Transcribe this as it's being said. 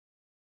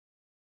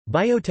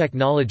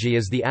Biotechnology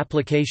is the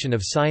application of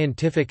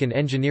scientific and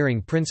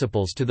engineering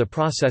principles to the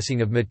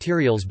processing of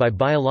materials by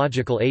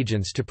biological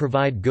agents to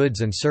provide goods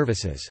and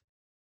services.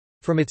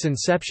 From its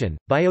inception,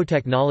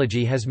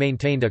 biotechnology has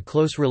maintained a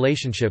close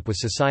relationship with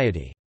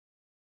society.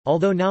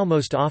 Although now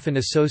most often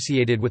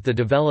associated with the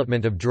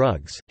development of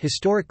drugs,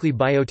 historically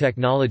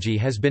biotechnology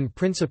has been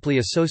principally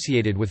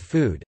associated with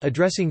food,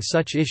 addressing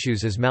such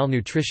issues as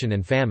malnutrition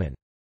and famine.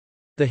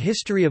 The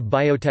history of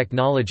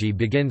biotechnology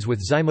begins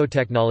with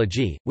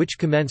zymotechnology, which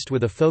commenced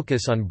with a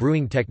focus on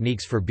brewing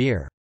techniques for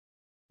beer.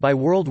 By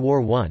World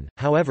War I,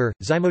 however,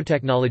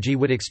 zymotechnology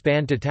would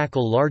expand to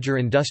tackle larger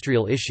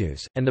industrial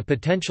issues, and the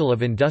potential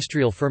of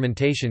industrial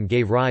fermentation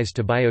gave rise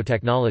to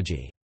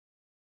biotechnology.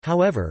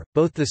 However,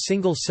 both the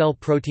single-cell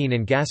protein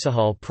and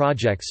gasohol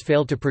projects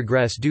failed to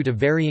progress due to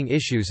varying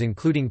issues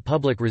including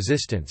public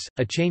resistance,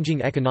 a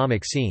changing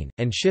economic scene,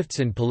 and shifts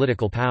in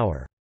political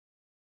power.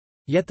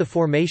 Yet the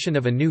formation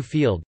of a new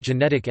field,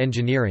 genetic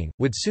engineering,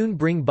 would soon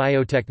bring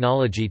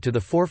biotechnology to the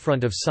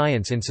forefront of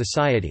science in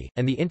society,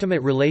 and the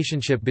intimate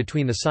relationship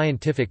between the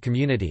scientific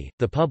community,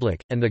 the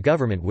public, and the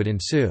government would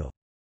ensue.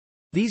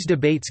 These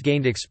debates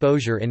gained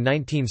exposure in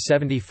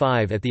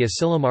 1975 at the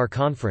Asilomar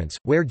Conference,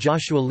 where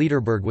Joshua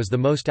Lederberg was the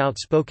most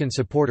outspoken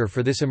supporter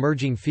for this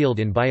emerging field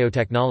in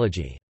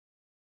biotechnology.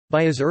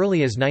 By as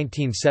early as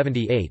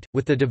 1978,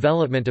 with the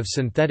development of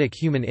synthetic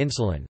human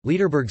insulin,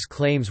 Lederberg's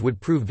claims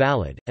would prove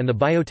valid, and the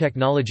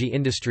biotechnology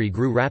industry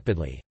grew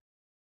rapidly.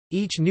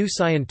 Each new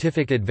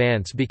scientific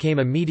advance became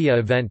a media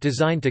event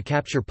designed to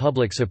capture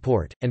public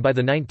support, and by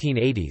the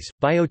 1980s,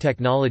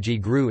 biotechnology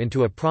grew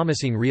into a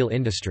promising real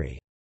industry.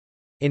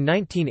 In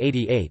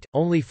 1988,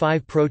 only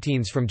 5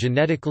 proteins from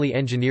genetically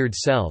engineered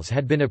cells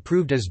had been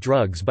approved as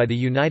drugs by the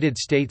United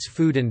States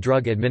Food and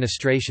Drug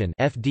Administration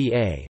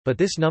 (FDA), but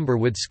this number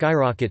would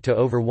skyrocket to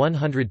over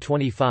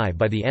 125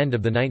 by the end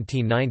of the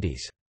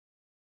 1990s.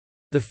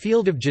 The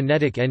field of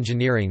genetic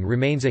engineering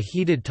remains a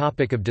heated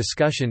topic of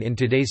discussion in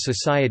today's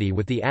society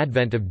with the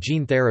advent of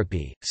gene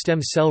therapy, stem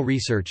cell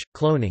research,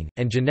 cloning,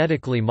 and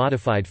genetically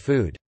modified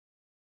food.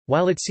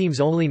 While it seems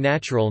only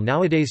natural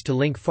nowadays to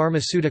link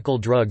pharmaceutical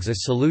drugs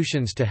as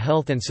solutions to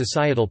health and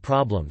societal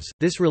problems,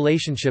 this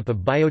relationship of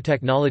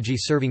biotechnology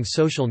serving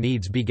social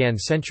needs began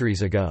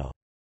centuries ago.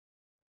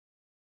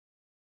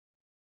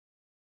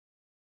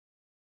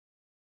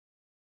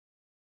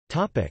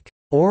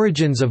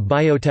 Origins of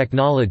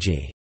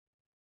biotechnology.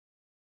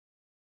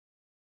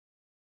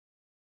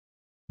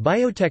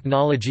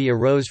 Biotechnology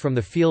arose from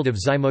the field of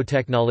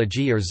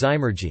zymotechnology or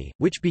zymergy,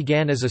 which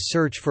began as a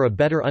search for a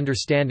better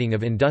understanding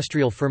of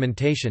industrial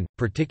fermentation,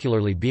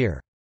 particularly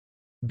beer.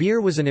 Beer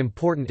was an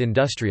important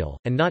industrial,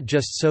 and not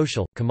just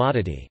social,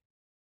 commodity.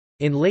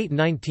 In late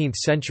 19th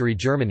century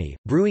Germany,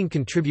 brewing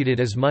contributed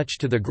as much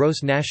to the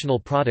gross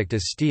national product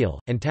as steel,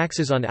 and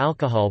taxes on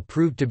alcohol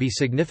proved to be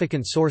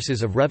significant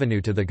sources of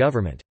revenue to the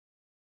government.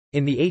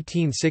 In the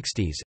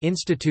 1860s,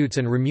 institutes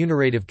and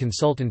remunerative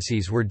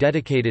consultancies were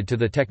dedicated to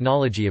the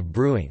technology of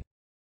brewing.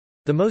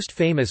 The most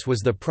famous was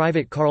the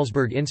private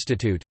Carlsberg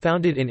Institute,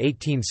 founded in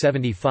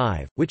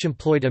 1875, which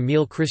employed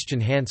Emil Christian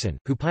Hansen,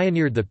 who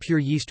pioneered the pure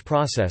yeast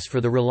process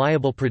for the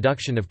reliable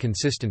production of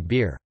consistent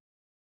beer.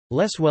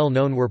 Less well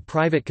known were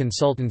private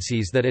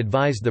consultancies that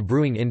advised the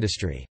brewing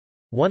industry.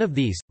 One of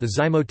these, the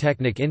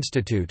Zymotechnik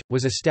Institute,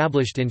 was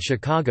established in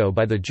Chicago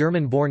by the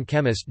German-born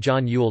chemist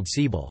John Ewald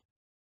Siebel.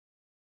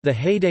 The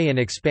heyday and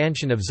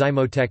expansion of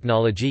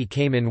zymotechnology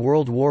came in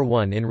World War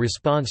I in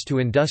response to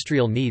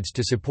industrial needs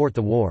to support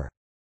the war.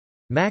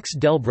 Max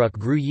Delbruck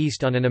grew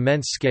yeast on an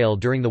immense scale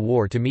during the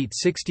war to meet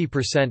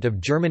 60% of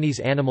Germany's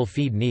animal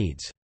feed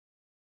needs.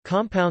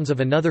 Compounds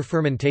of another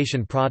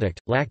fermentation product,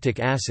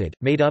 lactic acid,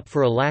 made up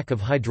for a lack of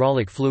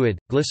hydraulic fluid,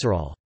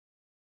 glycerol.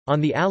 On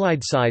the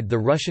Allied side, the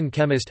Russian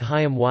chemist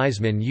Chaim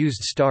Weizmann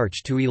used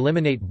starch to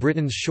eliminate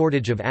Britain's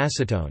shortage of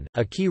acetone,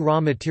 a key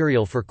raw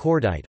material for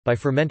cordite, by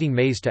fermenting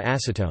maize to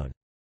acetone.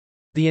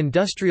 The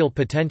industrial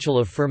potential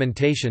of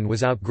fermentation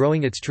was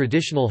outgrowing its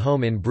traditional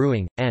home in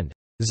brewing, and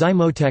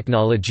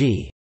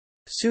zymotechnology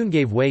soon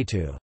gave way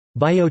to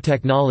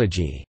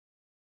biotechnology.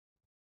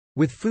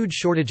 With food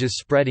shortages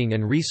spreading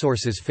and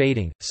resources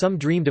fading, some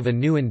dreamed of a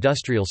new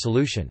industrial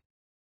solution.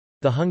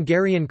 The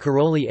Hungarian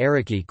Károly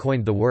Eréki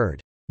coined the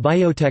word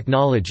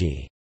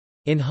biotechnology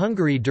in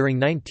Hungary during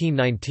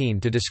 1919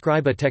 to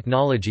describe a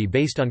technology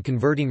based on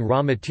converting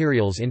raw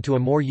materials into a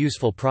more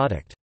useful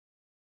product.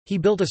 He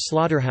built a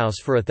slaughterhouse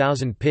for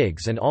 1,000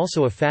 pigs and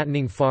also a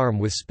fattening farm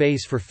with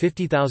space for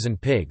 50,000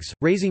 pigs,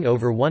 raising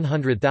over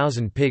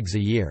 100,000 pigs a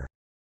year.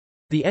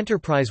 The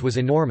enterprise was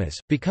enormous,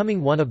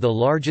 becoming one of the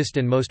largest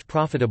and most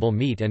profitable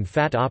meat and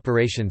fat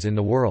operations in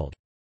the world.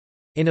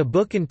 In a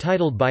book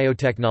entitled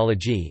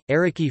Biotechnology,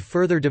 Eréki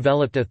further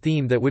developed a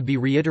theme that would be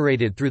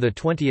reiterated through the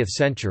 20th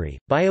century.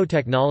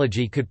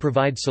 Biotechnology could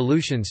provide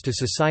solutions to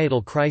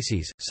societal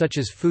crises, such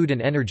as food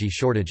and energy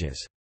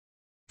shortages.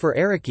 For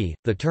Eréki,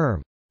 the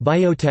term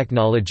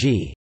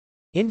biotechnology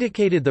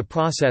indicated the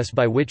process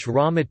by which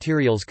raw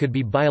materials could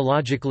be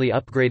biologically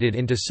upgraded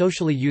into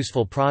socially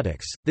useful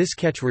products. This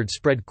catchword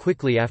spread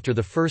quickly after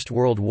the First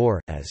World War,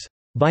 as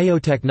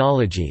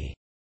biotechnology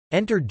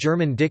entered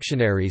German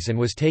dictionaries and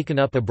was taken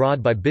up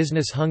abroad by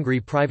business-hungry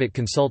private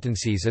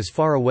consultancies as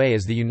far away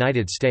as the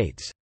United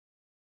States.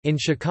 In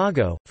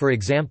Chicago, for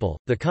example,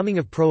 the coming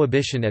of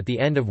Prohibition at the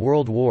end of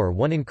World War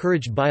I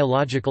encouraged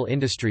biological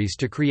industries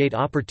to create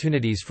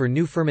opportunities for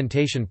new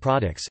fermentation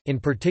products, in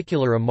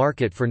particular a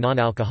market for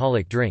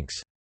non-alcoholic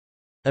drinks.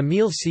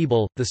 Emil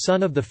Siebel, the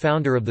son of the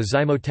founder of the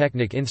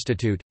Zymotechnik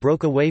Institute,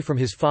 broke away from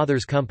his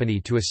father's company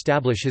to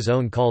establish his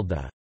own called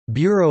the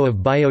Bureau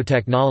of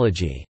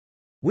Biotechnology,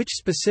 which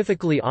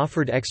specifically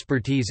offered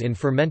expertise in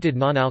fermented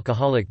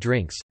non-alcoholic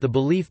drinks. The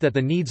belief that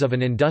the needs of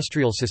an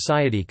industrial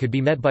society could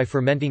be met by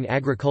fermenting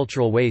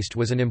agricultural waste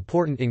was an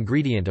important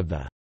ingredient of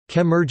the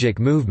chemergic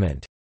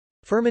movement.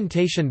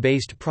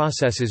 Fermentation-based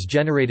processes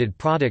generated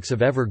products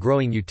of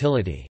ever-growing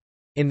utility.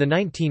 In the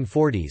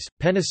 1940s,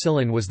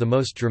 penicillin was the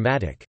most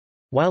dramatic.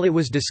 While it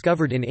was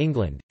discovered in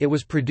England, it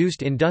was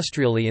produced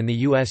industrially in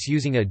the U.S.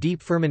 using a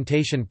deep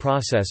fermentation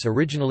process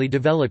originally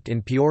developed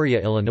in Peoria,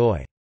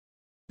 Illinois.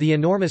 The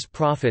enormous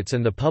profits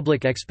and the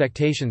public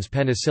expectations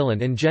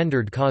penicillin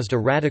engendered caused a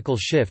radical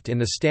shift in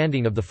the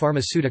standing of the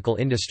pharmaceutical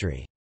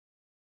industry.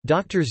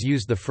 Doctors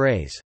used the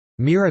phrase,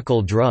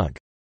 "miracle drug,"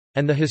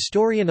 and the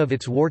historian of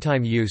its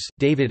wartime use,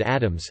 David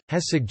Adams,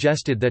 has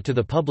suggested that to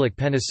the public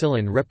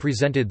penicillin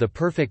represented the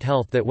perfect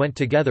health that went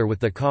together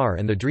with the car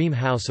and the dream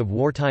house of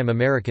wartime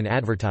American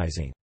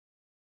advertising.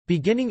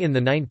 Beginning in the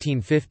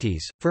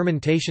 1950s,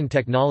 fermentation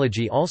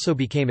technology also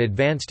became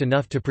advanced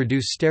enough to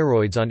produce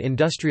steroids on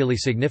industrially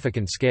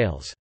significant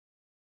scales.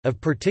 Of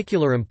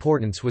particular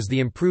importance was the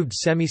improved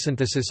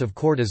semisynthesis of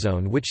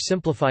cortisone, which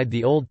simplified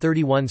the old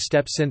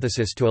 31-step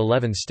synthesis to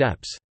 11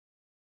 steps.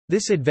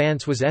 This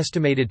advance was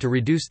estimated to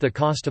reduce the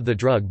cost of the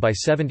drug by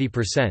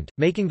 70%,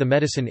 making the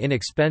medicine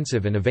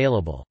inexpensive and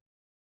available.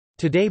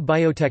 Today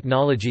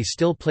biotechnology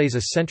still plays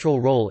a central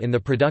role in the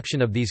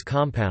production of these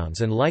compounds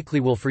and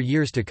likely will for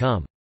years to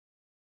come.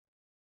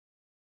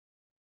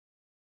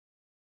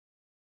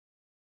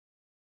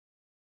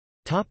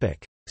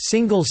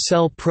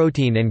 Single-cell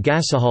protein and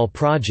gasohol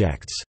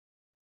projects.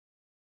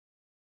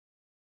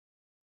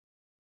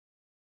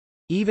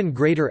 Even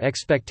greater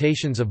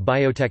expectations of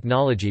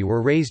biotechnology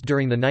were raised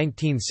during the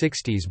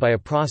 1960s by a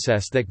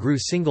process that grew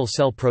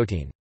single-cell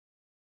protein.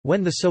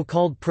 When the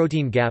so-called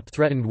protein gap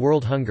threatened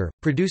world hunger,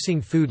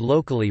 producing food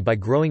locally by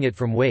growing it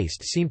from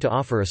waste seemed to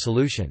offer a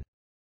solution.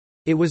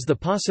 It was the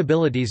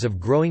possibilities of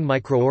growing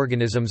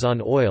microorganisms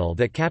on oil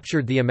that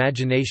captured the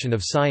imagination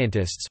of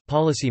scientists,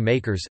 policy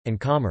makers, and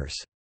commerce.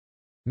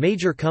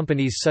 Major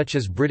companies such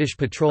as British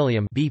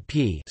Petroleum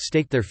 (BP)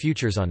 staked their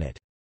futures on it.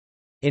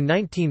 In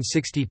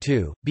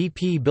 1962,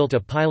 BP built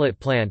a pilot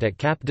plant at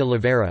Cap de la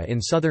Vera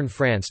in southern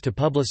France to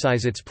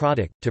publicize its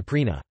product,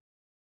 Teprina.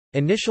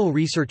 Initial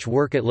research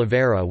work at La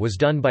Vera was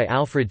done by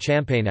Alfred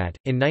Champagnat.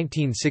 In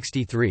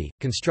 1963,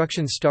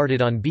 construction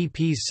started on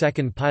BP's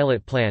second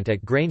pilot plant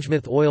at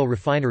Grangemouth Oil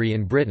Refinery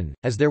in Britain.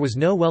 As there was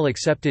no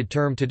well-accepted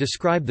term to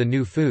describe the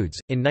new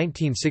foods, in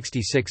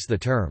 1966 the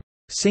term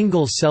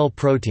single-cell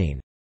protein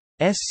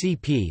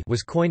 (SCP)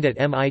 was coined at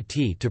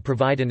MIT to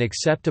provide an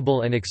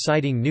acceptable and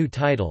exciting new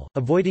title,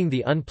 avoiding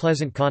the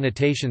unpleasant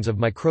connotations of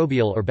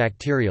microbial or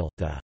bacterial.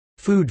 The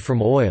food from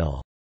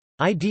oil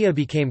idea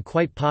became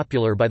quite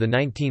popular by the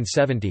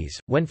 1970s,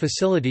 when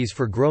facilities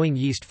for growing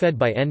yeast fed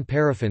by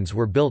N-paraffins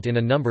were built in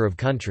a number of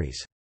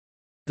countries.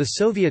 The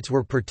Soviets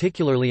were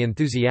particularly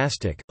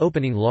enthusiastic,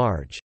 opening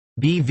large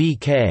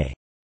BVK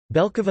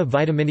Belkova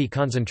vitamini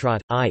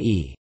concentrat,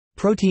 i.e.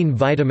 protein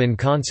vitamin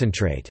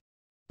concentrate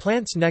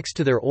plants next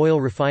to their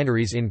oil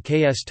refineries in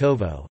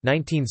Kstovo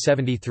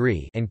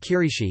 (1973) and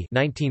Kirishi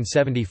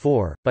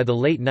 (1974). By the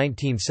late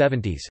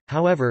 1970s,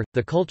 however,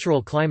 the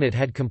cultural climate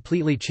had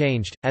completely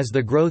changed, as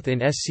the growth in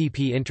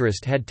SCP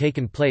interest had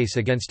taken place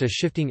against a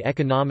shifting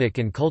economic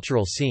and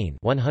cultural scene.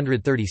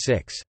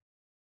 136.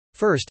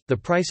 First, the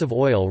price of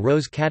oil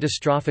rose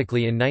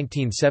catastrophically in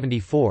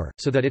 1974,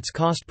 so that its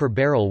cost per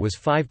barrel was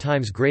 5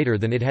 times greater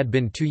than it had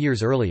been 2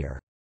 years earlier.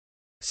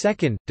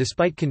 Second,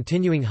 despite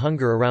continuing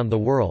hunger around the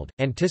world,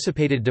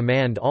 anticipated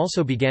demand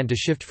also began to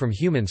shift from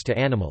humans to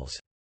animals.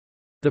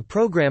 The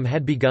program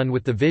had begun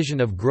with the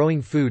vision of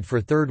growing food for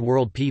Third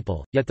World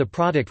people, yet the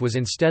product was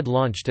instead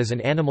launched as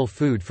an animal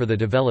food for the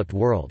developed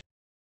world.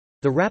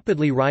 The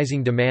rapidly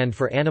rising demand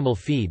for animal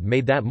feed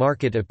made that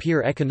market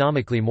appear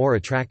economically more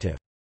attractive.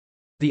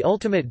 The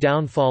ultimate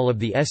downfall of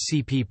the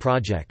SCP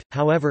project,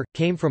 however,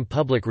 came from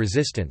public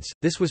resistance.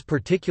 This was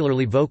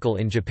particularly vocal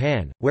in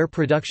Japan, where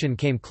production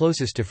came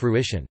closest to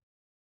fruition.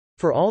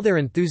 For all their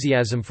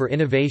enthusiasm for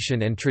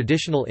innovation and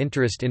traditional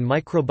interest in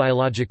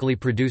microbiologically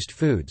produced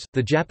foods,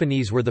 the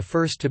Japanese were the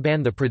first to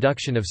ban the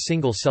production of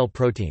single-cell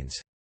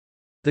proteins.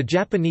 The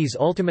Japanese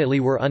ultimately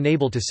were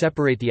unable to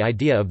separate the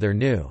idea of their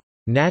new,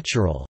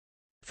 natural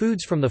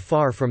foods from the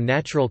far from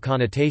natural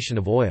connotation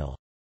of oil.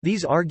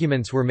 These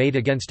arguments were made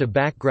against a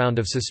background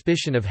of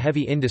suspicion of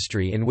heavy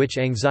industry in which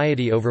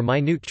anxiety over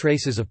minute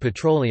traces of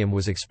petroleum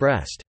was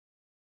expressed.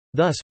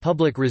 Thus,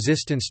 public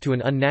resistance to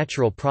an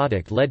unnatural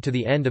product led to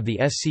the end of the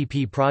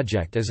SCP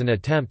project as an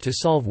attempt to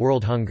solve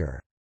world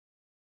hunger.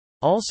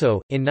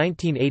 Also, in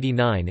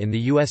 1989 in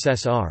the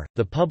USSR,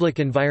 the public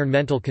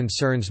environmental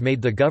concerns made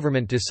the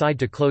government decide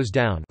to close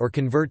down or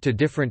convert to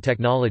different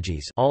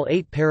technologies all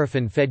 8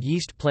 paraffin-fed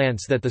yeast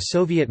plants that the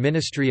Soviet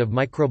Ministry of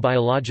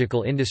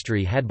Microbiological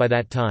Industry had by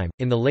that time.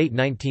 In the late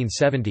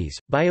 1970s,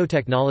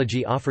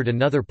 biotechnology offered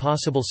another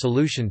possible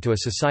solution to a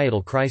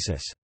societal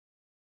crisis.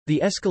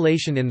 The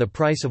escalation in the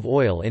price of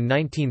oil in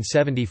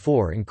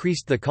 1974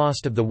 increased the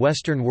cost of the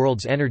Western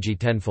world's energy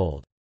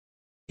tenfold.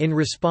 In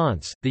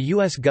response, the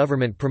U.S.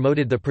 government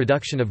promoted the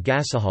production of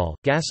gasohol,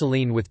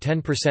 gasoline with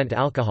 10%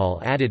 alcohol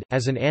added,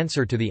 as an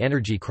answer to the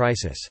energy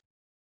crisis.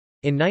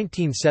 In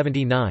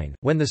 1979,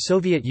 when the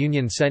Soviet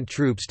Union sent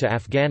troops to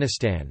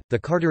Afghanistan, the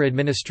Carter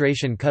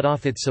administration cut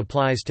off its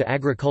supplies to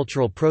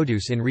agricultural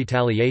produce in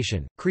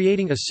retaliation,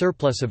 creating a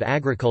surplus of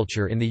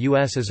agriculture in the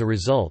U.S. as a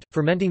result.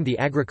 Fermenting the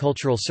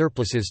agricultural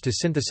surpluses to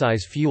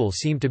synthesize fuel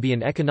seemed to be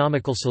an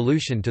economical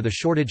solution to the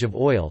shortage of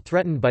oil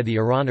threatened by the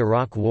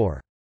Iran-Iraq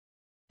War.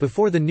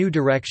 Before the new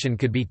direction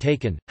could be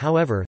taken,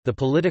 however, the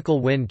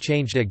political wind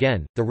changed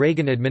again. The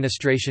Reagan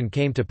administration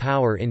came to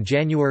power in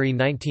January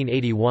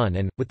 1981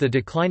 and, with the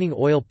declining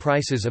oil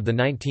prices of the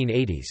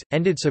 1980s,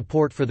 ended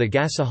support for the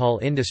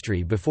gasohol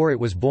industry before it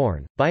was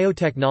born.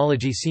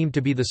 Biotechnology seemed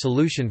to be the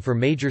solution for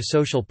major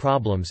social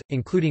problems,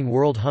 including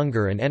world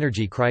hunger and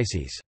energy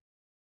crises.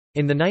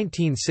 In the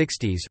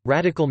 1960s,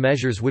 radical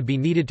measures would be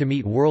needed to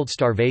meet world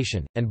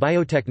starvation, and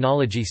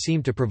biotechnology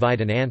seemed to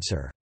provide an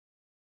answer.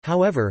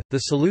 However, the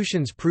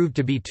solutions proved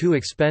to be too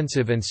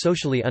expensive and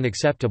socially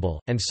unacceptable,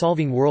 and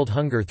solving world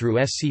hunger through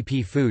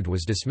SCP food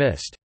was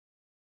dismissed.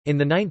 In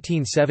the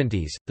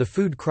 1970s, the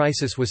food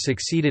crisis was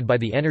succeeded by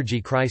the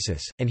energy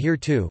crisis, and here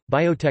too,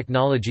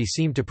 biotechnology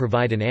seemed to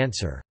provide an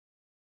answer.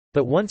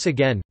 But once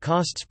again,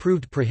 costs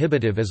proved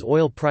prohibitive as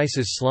oil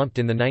prices slumped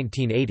in the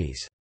 1980s.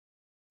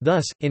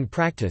 Thus, in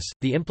practice,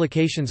 the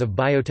implications of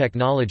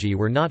biotechnology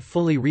were not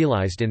fully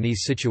realized in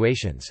these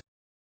situations.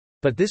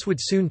 But this would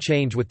soon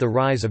change with the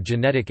rise of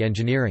genetic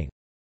engineering.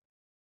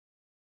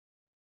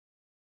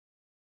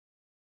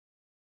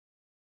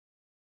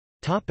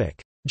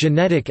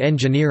 Genetic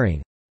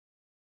engineering.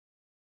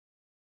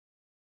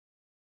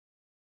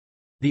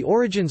 The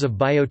origins of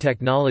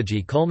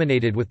biotechnology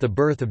culminated with the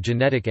birth of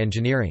genetic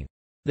engineering.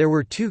 There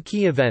were 2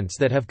 key events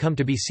that have come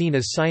to be seen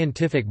as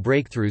scientific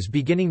breakthroughs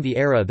beginning the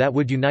era that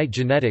would unite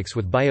genetics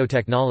with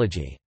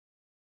biotechnology.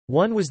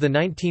 One was the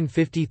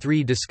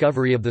 1953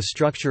 discovery of the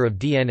structure of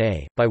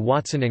DNA, by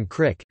Watson and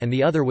Crick, and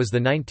the other was the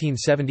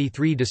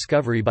 1973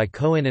 discovery by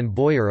Cohen and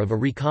Boyer of a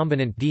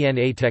recombinant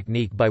DNA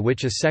technique by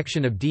which a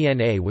section of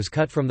DNA was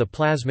cut from the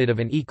plasmid of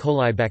an E.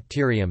 coli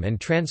bacterium and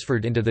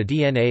transferred into the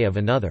DNA of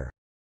another.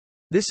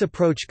 This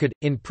approach could,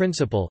 in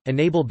principle,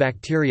 enable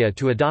bacteria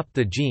to adopt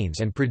the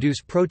genes and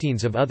produce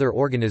proteins of other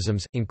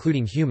organisms,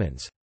 including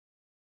humans.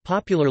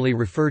 Popularly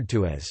referred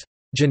to as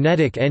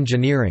genetic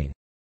engineering,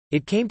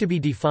 it came to be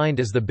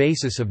defined as the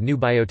basis of new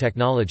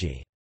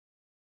biotechnology.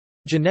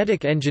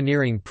 Genetic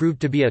engineering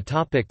proved to be a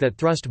topic that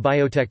thrust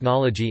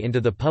biotechnology into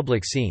the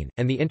public scene,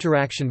 and the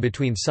interaction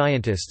between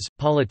scientists,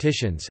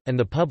 politicians, and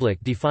the public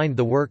defined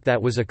the work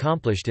that was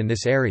accomplished in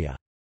this area.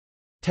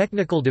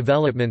 Technical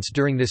developments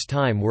during this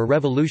time were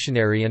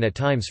revolutionary and at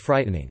times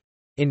frightening.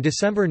 In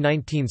December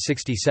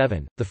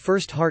 1967, the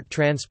first heart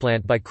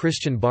transplant by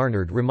Christian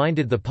Barnard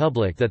reminded the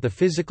public that the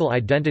physical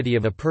identity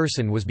of a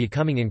person was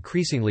becoming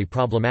increasingly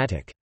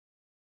problematic.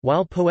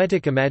 While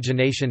poetic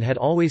imagination had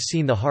always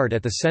seen the heart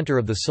at the center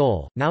of the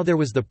soul, now there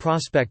was the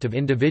prospect of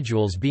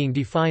individuals being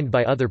defined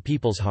by other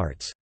people's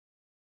hearts.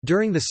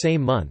 During the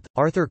same month,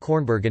 Arthur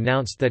Kornberg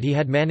announced that he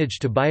had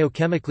managed to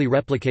biochemically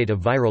replicate a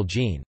viral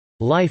gene.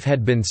 Life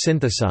had been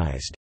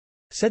synthesized,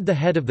 said the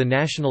head of the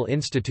National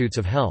Institutes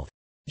of Health.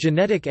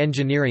 Genetic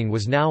engineering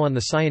was now on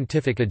the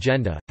scientific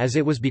agenda, as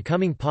it was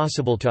becoming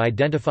possible to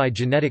identify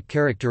genetic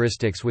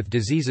characteristics with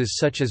diseases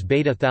such as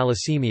beta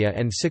thalassemia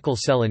and sickle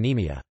cell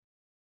anemia.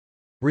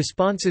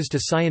 Responses to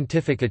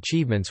scientific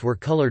achievements were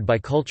colored by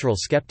cultural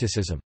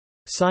skepticism.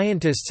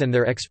 Scientists and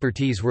their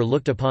expertise were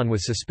looked upon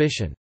with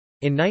suspicion.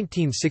 In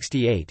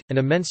 1968, an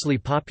immensely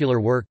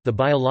popular work, The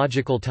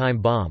Biological Time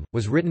Bomb,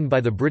 was written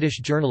by the British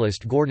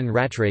journalist Gordon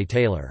Rattray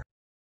Taylor.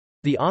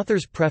 The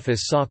author's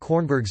preface saw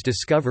Kornberg's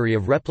discovery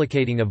of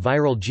replicating a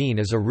viral gene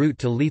as a route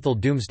to lethal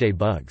doomsday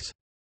bugs.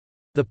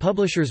 The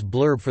publisher's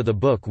blurb for the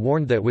book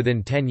warned that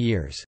within 10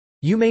 years,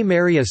 "You may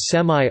marry a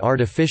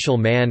semi-artificial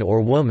man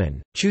or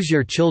woman, choose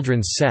your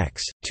children's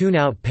sex, tune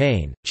out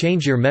pain,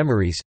 change your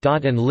memories,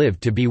 and live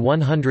to be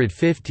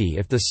 150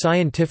 if the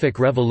scientific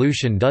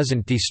revolution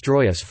doesn't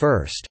destroy us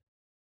first."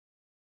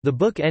 The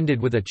book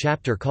ended with a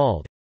chapter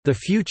called, "The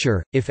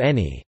Future, If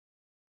Any."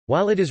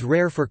 While it is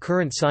rare for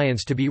current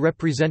science to be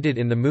represented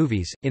in the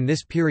movies, in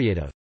this period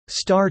of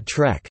Star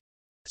Trek,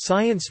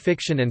 science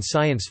fiction and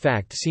science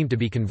fact seem to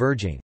be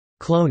converging.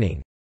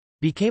 Cloning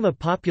became a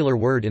popular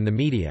word in the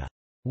media.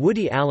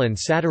 Woody Allen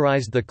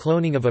satirized the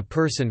cloning of a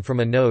person from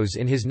a nose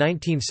in his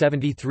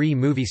 1973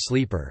 movie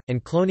Sleeper,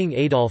 and cloning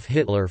Adolf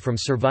Hitler from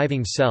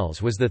surviving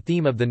cells was the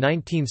theme of the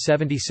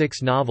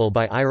 1976 novel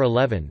by Ira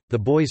Levin, The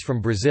Boys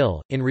from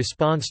Brazil. In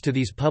response to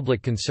these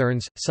public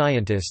concerns,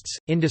 scientists,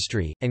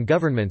 industry, and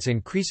governments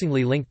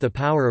increasingly linked the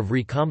power of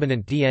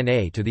recombinant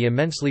DNA to the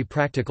immensely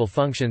practical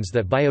functions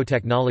that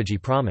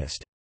biotechnology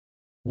promised.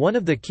 One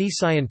of the key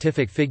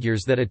scientific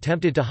figures that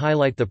attempted to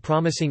highlight the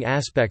promising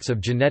aspects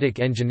of genetic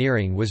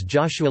engineering was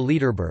Joshua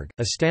Lederberg,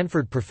 a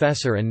Stanford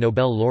professor and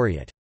Nobel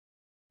laureate.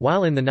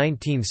 While in the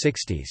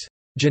 1960s,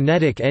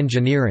 genetic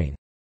engineering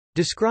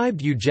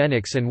described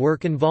eugenics and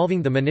work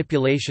involving the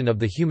manipulation of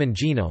the human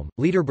genome,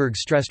 Lederberg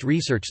stressed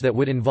research that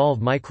would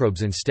involve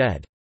microbes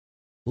instead.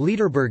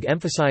 Lederberg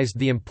emphasized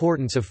the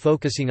importance of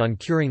focusing on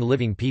curing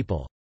living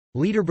people.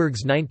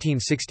 Lederberg's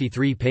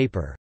 1963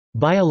 paper,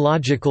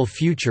 Biological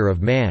Future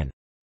of Man,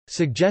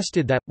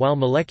 suggested that, while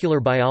molecular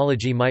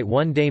biology might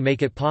one day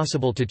make it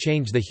possible to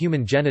change the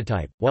human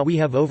genotype, what we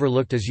have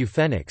overlooked is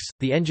euphenics,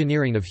 the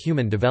engineering of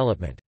human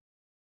development.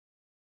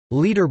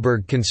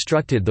 Lederberg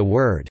constructed the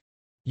word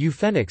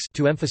euphenics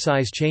to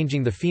emphasize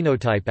changing the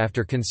phenotype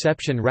after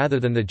conception rather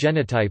than the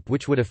genotype,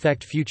 which would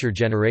affect future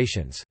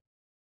generations.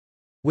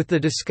 With the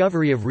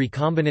discovery of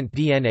recombinant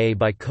DNA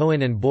by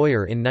Cohen and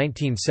Boyer in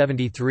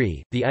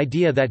 1973, the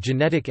idea that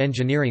genetic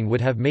engineering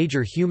would have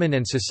major human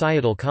and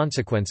societal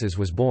consequences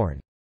was born.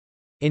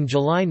 In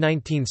July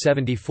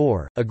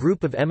 1974, a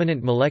group of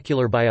eminent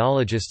molecular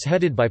biologists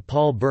headed by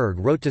Paul Berg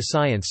wrote to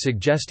Science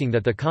suggesting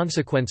that the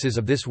consequences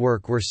of this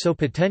work were so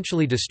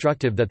potentially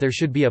destructive that there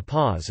should be a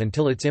pause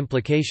until its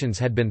implications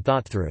had been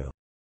thought through.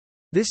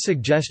 This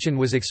suggestion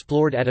was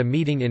explored at a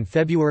meeting in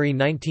February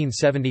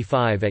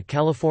 1975 at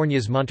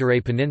California's Monterey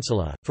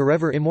Peninsula,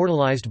 forever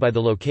immortalized by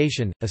the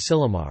location,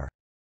 Asilomar.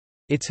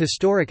 Its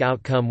historic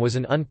outcome was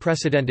an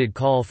unprecedented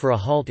call for a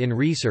halt in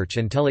research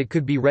until it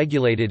could be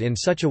regulated in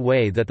such a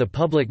way that the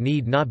public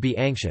need not be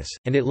anxious,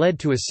 and it led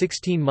to a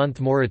 16-month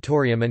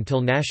moratorium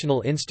until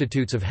National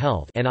Institutes of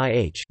Health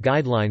 (NIH)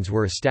 guidelines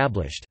were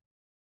established.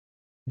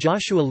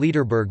 Joshua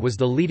Lederberg was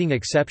the leading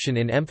exception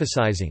in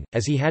emphasizing,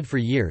 as he had for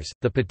years,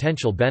 the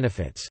potential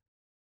benefits.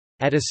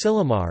 At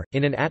Asilomar,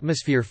 in an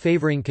atmosphere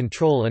favoring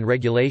control and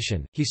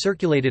regulation, he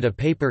circulated a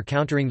paper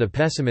countering the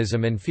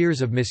pessimism and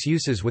fears of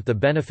misuses with the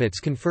benefits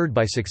conferred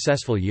by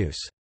successful use.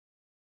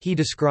 He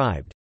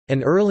described,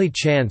 "...an early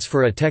chance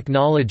for a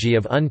technology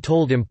of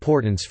untold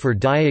importance for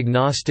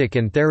diagnostic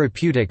and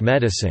therapeutic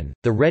medicine,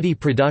 the ready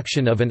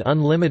production of an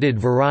unlimited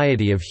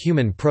variety of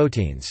human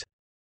proteins.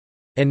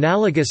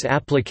 Analogous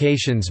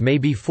applications may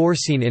be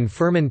foreseen in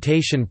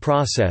fermentation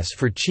process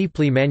for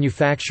cheaply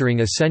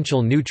manufacturing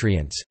essential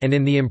nutrients, and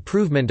in the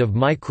improvement of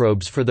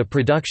microbes for the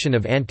production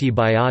of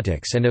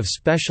antibiotics and of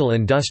special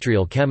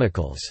industrial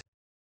chemicals."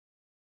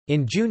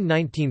 In June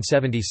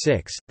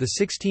 1976, the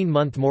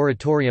 16-month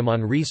moratorium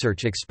on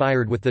research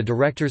expired with the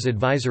Directors'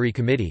 Advisory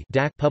Committee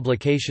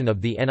publication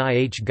of the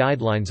NIH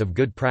Guidelines of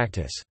Good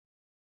Practice.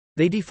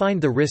 They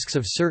defined the risks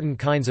of certain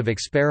kinds of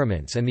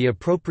experiments and the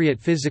appropriate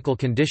physical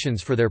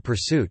conditions for their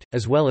pursuit,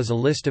 as well as a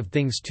list of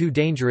things too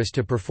dangerous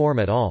to perform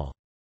at all.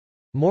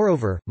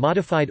 Moreover,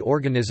 modified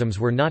organisms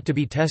were not to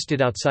be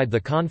tested outside the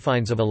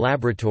confines of a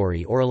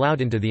laboratory or allowed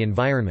into the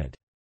environment.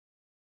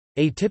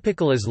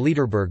 Atypical as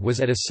Lederberg was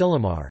at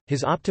Asilomar,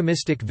 his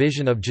optimistic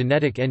vision of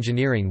genetic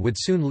engineering would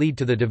soon lead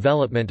to the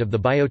development of the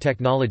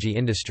biotechnology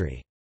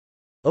industry.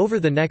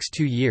 Over the next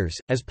 2 years,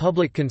 as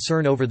public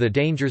concern over the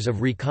dangers of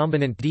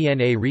recombinant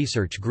DNA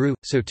research grew,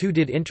 so too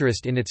did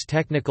interest in its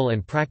technical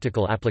and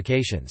practical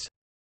applications.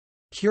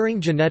 Curing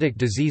genetic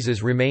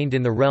diseases remained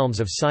in the realms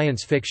of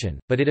science fiction,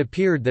 but it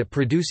appeared that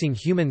producing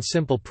human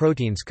simple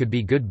proteins could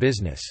be good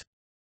business.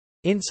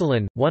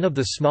 Insulin, one of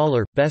the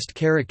smaller, best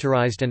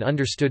characterized and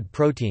understood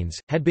proteins,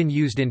 had been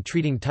used in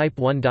treating type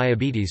 1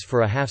 diabetes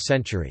for a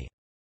half-century.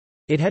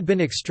 It had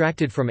been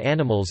extracted from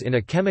animals in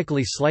a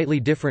chemically slightly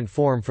different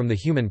form from the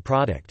human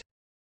product.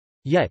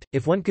 Yet,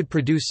 if one could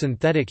produce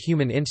synthetic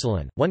human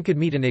insulin, one could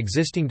meet an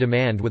existing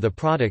demand with a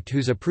product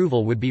whose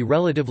approval would be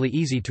relatively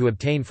easy to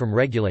obtain from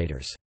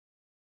regulators.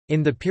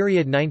 In the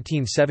period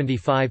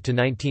 1975 to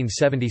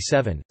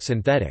 1977,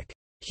 synthetic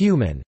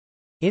human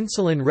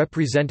insulin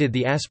represented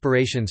the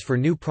aspirations for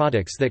new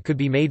products that could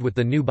be made with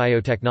the new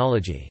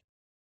biotechnology.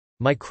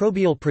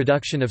 Microbial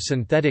production of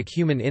synthetic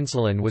human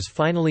insulin was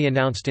finally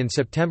announced in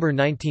September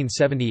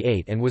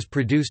 1978 and was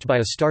produced by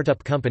a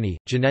startup company,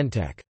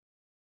 Genentech.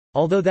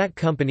 Although that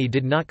company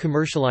did not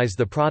commercialize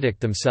the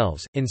product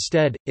themselves,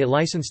 instead, it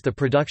licensed the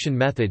production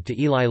method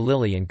to Eli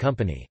Lilly and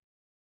Company.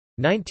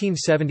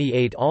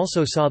 1978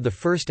 also saw the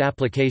first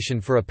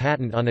application for a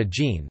patent on a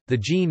gene, the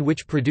gene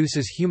which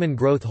produces human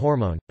growth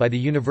hormone, by the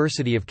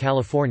University of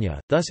California,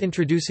 thus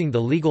introducing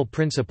the legal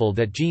principle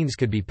that genes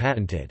could be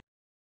patented.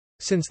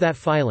 Since that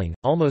filing,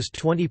 almost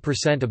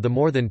 20% of the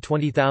more than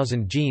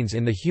 20,000 genes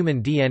in the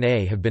human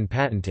DNA have been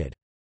patented.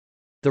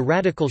 The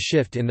radical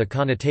shift in the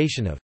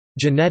connotation of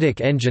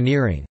genetic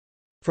engineering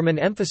From an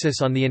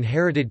emphasis on the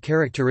inherited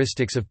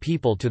characteristics of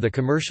people to the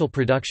commercial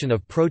production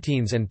of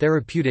proteins and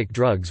therapeutic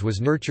drugs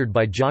was nurtured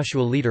by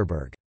Joshua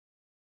Lederberg.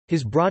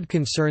 His broad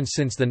concerns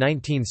since the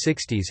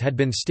 1960s had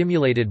been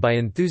stimulated by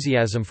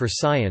enthusiasm for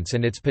science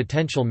and its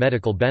potential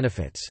medical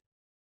benefits.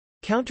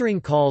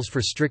 Countering calls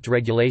for strict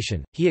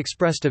regulation, he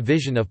expressed a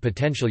vision of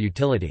potential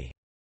utility.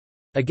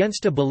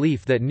 Against a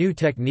belief that new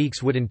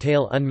techniques would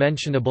entail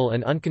unmentionable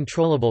and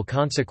uncontrollable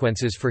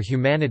consequences for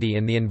humanity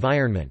and the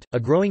environment, a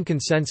growing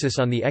consensus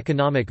on the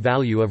economic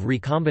value of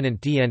recombinant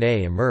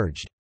DNA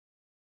emerged.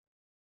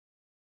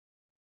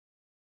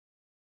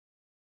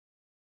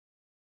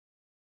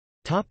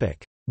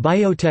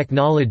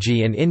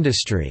 Biotechnology and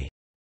industry.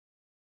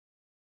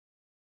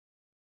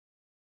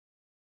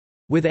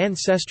 With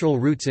ancestral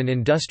roots in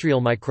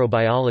industrial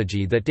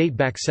microbiology that date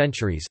back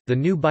centuries, the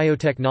new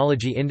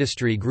biotechnology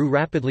industry grew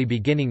rapidly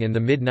beginning in the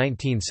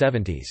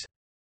mid-1970s.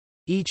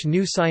 Each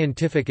new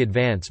scientific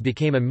advance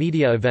became a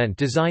media event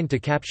designed to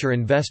capture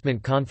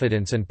investment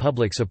confidence and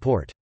public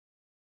support.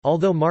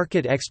 Although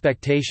market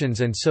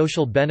expectations and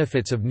social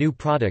benefits of new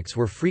products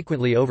were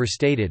frequently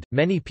overstated,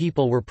 many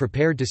people were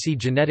prepared to see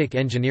genetic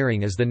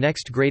engineering as the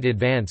next great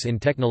advance in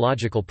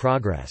technological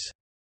progress.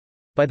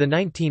 By the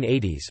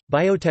 1980s,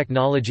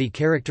 biotechnology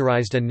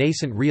characterized a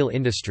nascent real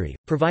industry,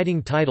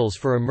 providing titles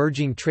for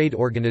emerging trade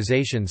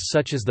organizations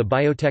such as the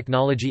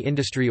Biotechnology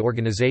Industry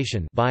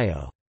Organization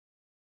 (BIO).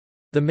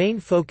 The main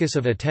focus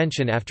of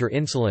attention after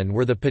insulin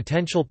were the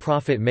potential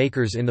profit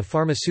makers in the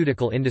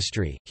pharmaceutical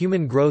industry,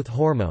 human growth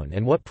hormone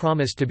and what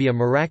promised to be a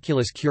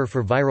miraculous cure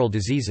for viral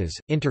diseases,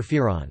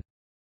 interferon.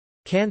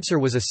 Cancer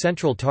was a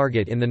central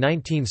target in the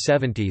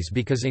 1970s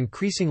because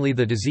increasingly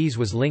the disease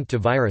was linked to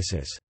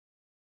viruses.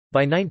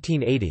 By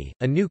 1980,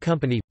 a new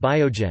company,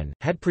 Biogen,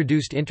 had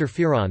produced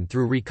interferon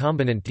through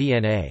recombinant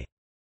DNA.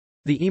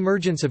 The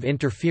emergence of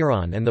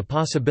interferon and the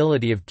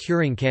possibility of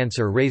curing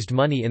cancer raised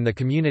money in the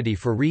community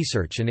for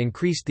research and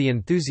increased the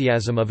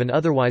enthusiasm of an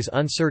otherwise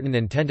uncertain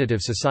and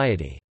tentative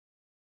society.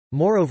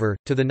 Moreover,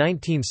 to the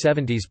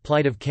 1970s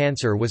plight of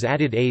cancer was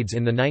added AIDS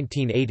in the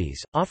 1980s,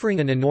 offering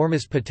an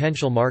enormous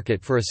potential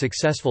market for a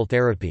successful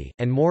therapy,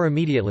 and more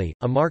immediately,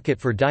 a market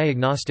for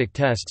diagnostic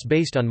tests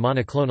based on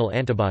monoclonal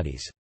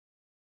antibodies.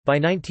 By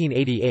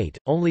 1988,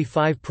 only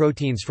 5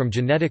 proteins from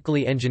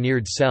genetically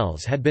engineered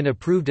cells had been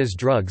approved as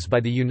drugs by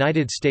the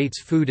United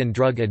States Food and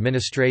Drug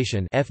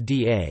Administration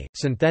 (FDA):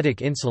 synthetic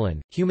insulin,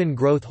 human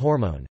growth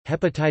hormone,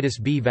 hepatitis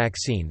B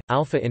vaccine,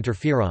 alpha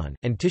interferon,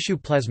 and tissue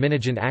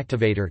plasminogen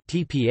activator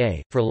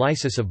 (TPA) for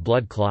lysis of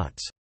blood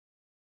clots.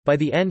 By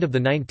the end of the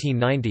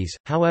 1990s,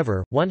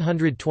 however,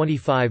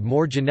 125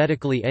 more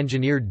genetically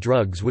engineered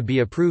drugs would be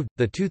approved.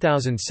 The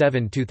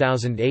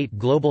 2007-2008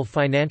 global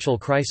financial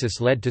crisis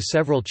led to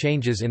several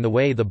changes in the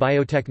way the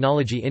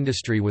biotechnology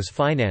industry was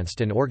financed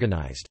and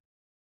organized.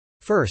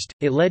 First,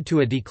 it led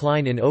to a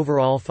decline in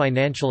overall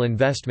financial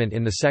investment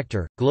in the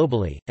sector,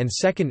 globally, and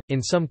second,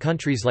 in some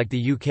countries like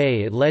the UK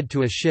it led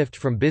to a shift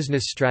from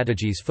business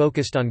strategies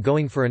focused on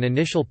going for an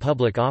initial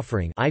public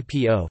offering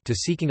 (IPO) to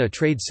seeking a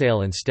trade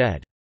sale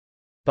instead.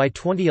 By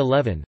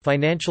 2011,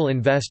 financial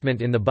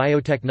investment in the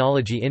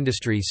biotechnology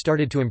industry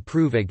started to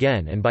improve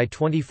again, and by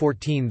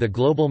 2014 the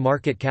global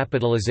market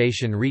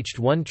capitalization reached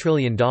 $1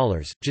 trillion.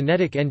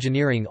 Genetic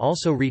engineering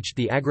also reached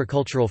the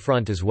agricultural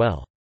front as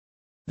well.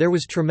 There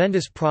was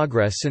tremendous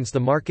progress since the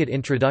market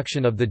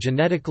introduction of the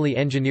genetically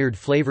engineered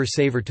flavor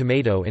saver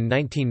tomato in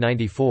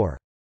 1994.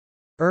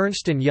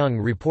 Ernst & Young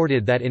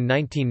reported that in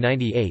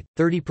 1998,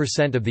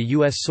 30% of the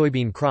U.S.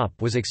 soybean crop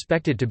was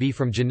expected to be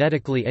from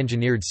genetically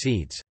engineered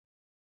seeds.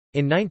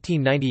 In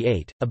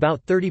 1998,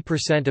 about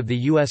 30% of the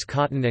U.S.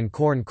 cotton and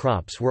corn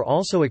crops were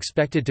also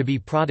expected to be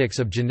products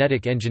of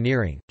genetic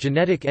engineering.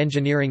 Genetic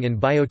engineering in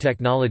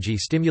biotechnology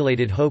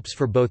stimulated hopes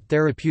for both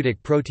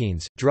therapeutic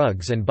proteins,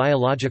 drugs, and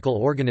biological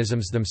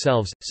organisms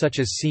themselves, such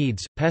as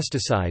seeds,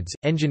 pesticides,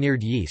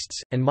 engineered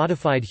yeasts, and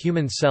modified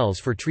human cells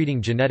for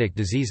treating genetic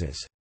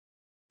diseases.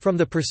 From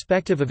the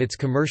perspective of its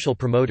commercial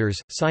promoters,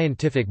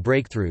 scientific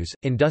breakthroughs,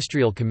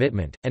 industrial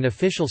commitment, and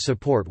official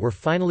support were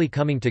finally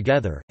coming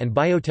together, and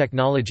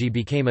biotechnology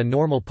became a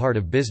normal part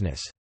of business.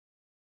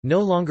 No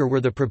longer were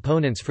the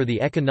proponents for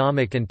the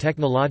economic and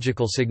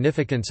technological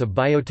significance of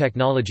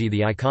biotechnology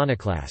the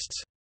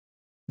iconoclasts.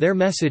 Their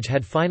message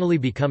had finally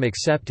become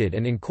accepted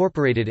and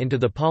incorporated into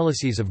the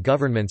policies of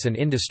governments and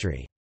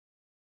industry.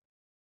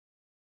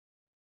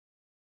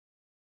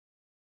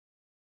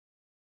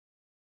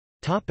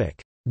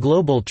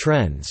 Global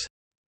trends.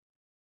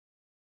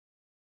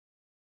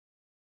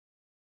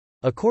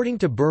 According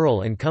to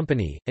Burrell &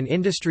 Company, an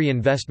industry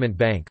investment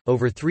bank,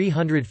 over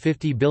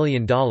 $350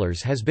 billion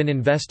has been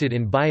invested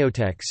in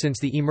biotech since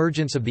the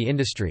emergence of the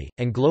industry,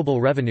 and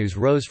global revenues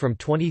rose from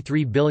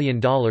 $23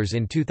 billion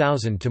in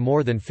 2000 to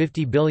more than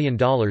 $50 billion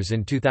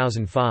in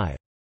 2005.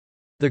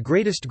 The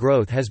greatest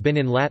growth has been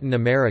in Latin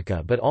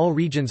America, but all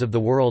regions of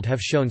the world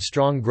have shown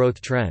strong growth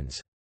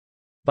trends.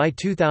 By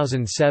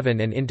 2007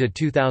 and into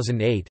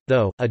 2008,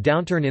 though, a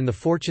downturn in the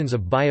fortunes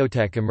of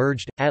biotech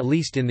emerged, at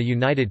least in the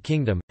United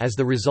Kingdom, as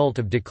the result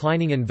of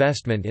declining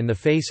investment in the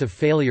face of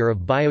failure of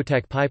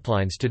biotech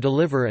pipelines to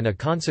deliver and a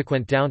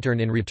consequent downturn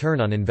in return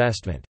on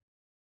investment.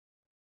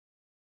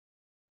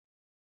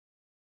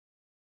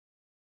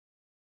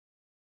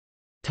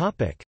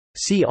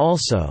 See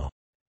also: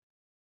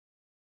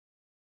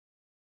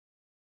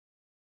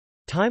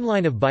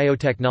 Timeline of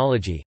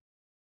biotechnology,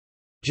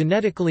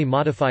 Genetically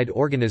modified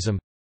organism,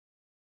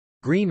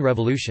 Green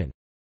Revolution.